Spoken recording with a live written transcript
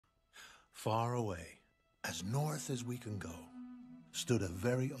Far away, as north as we can go, stood a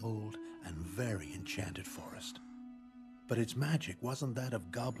very old and very enchanted forest. But its magic wasn't that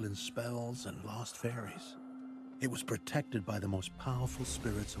of goblin spells and lost fairies. It was protected by the most powerful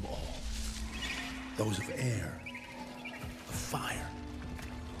spirits of all. Those of air, of fire,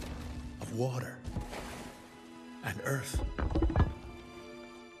 of water, and earth.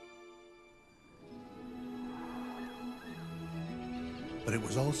 But it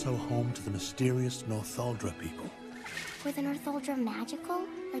was also home to the mysterious Northuldra people. Were the Northuldra magical,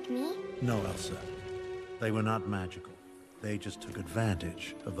 like me? No, Elsa. They were not magical. They just took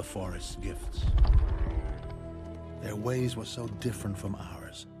advantage of the forest's gifts. Their ways were so different from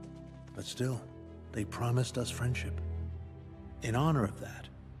ours. But still, they promised us friendship. In honor of that,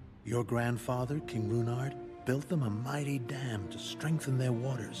 your grandfather, King Runard, built them a mighty dam to strengthen their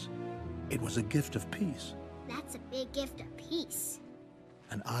waters. It was a gift of peace. That's a big gift of peace.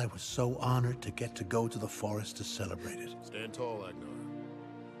 And I was so honored to get to go to the forest to celebrate it. Stand tall, Agnarr.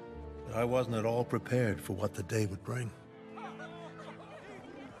 But I wasn't at all prepared for what the day would bring.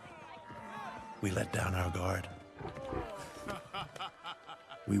 We let down our guard.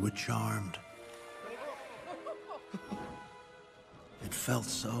 We were charmed. It felt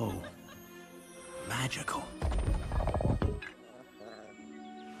so magical.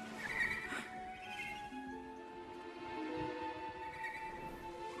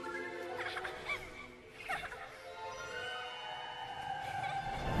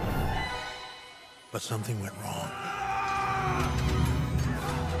 But something went wrong.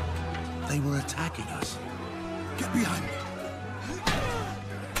 They were attacking us. Get behind me.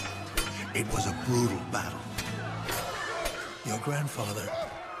 It was a brutal battle. Your grandfather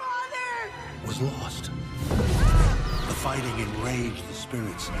was lost. The fighting enraged the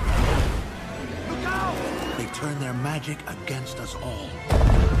spirits. Look out! They turned their magic against us all.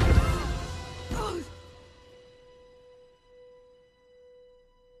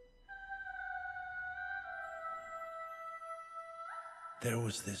 There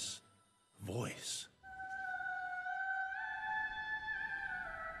was this voice.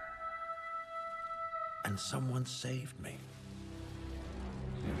 And someone saved me.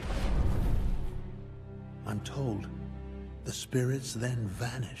 I'm told the spirits then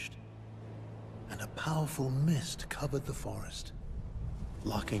vanished, and a powerful mist covered the forest,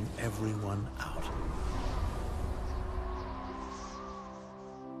 locking everyone out.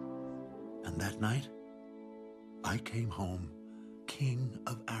 And that night, I came home King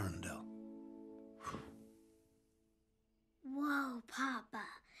of Arendelle. Whoa, Papa.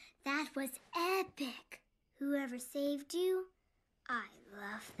 That was epic. Whoever saved you, I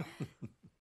love them.